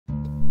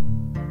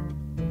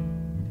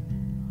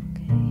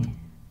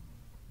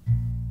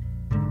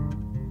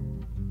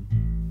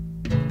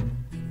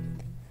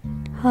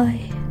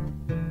Hi.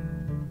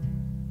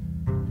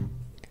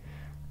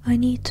 I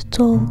need to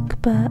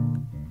talk, but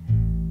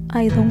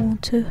I don't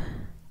want to.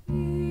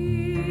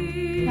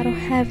 I don't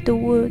have the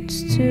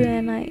words to,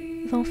 and I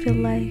don't feel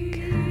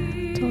like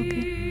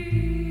talking.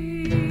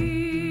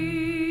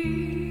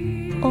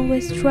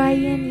 Always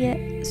trying,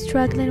 yet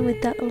struggling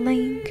with that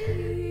link.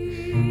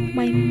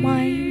 My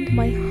mind,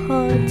 my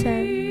heart,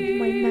 and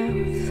my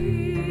mouth.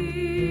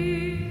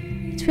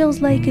 It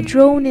feels like a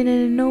drone in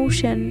an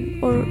ocean,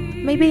 or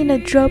maybe in a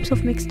drops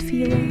of mixed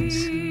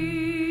feelings.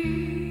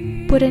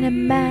 Putting a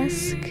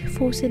mask,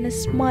 forcing a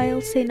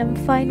smile, saying I'm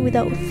fine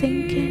without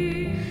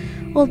thinking,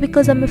 all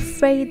because I'm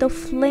afraid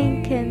of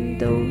linking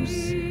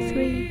those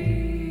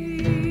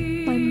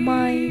three: my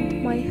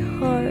mind, my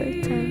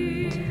heart,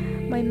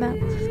 and my mouth.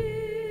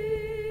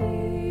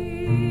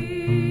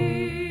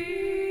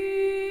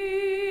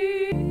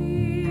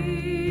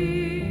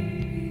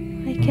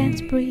 I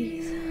can't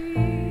breathe.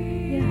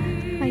 Yeah,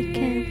 I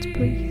can't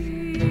breathe.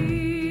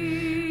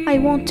 I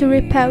want to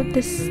rip out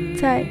the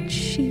starch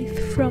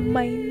sheath from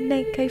my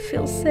neck. I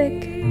feel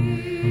sick.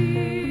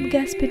 I'm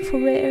gasping for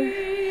air.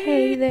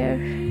 Hey there.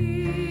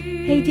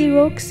 Hey dear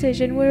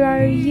oxygen, where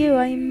are you?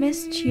 I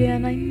missed you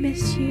and I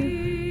miss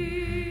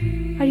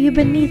you. Are you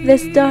beneath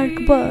this dark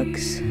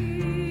box?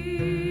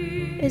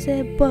 Is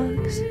it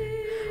bugs?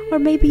 Or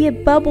maybe a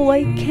bubble?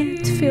 I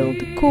can't feel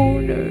the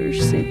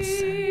corners.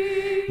 It's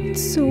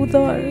so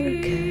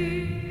dark.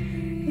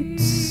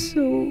 It's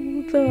so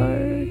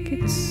dark.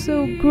 It's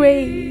so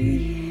grey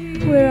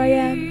where I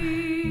am.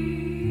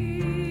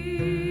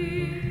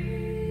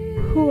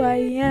 Who I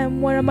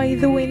am, what am I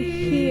doing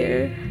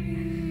here?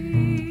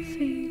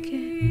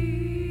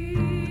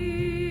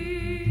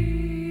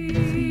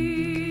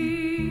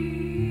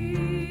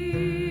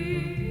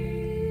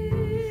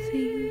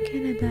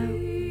 Thinking about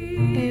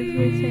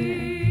everything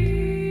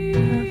and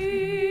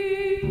nothing.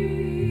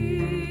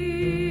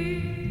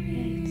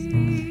 Yeah, it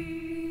sucks.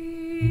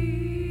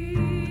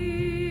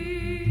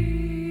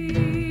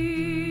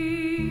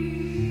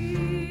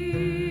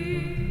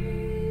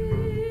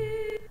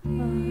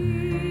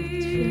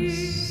 It feels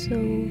so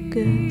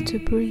good to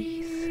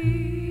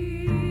breathe.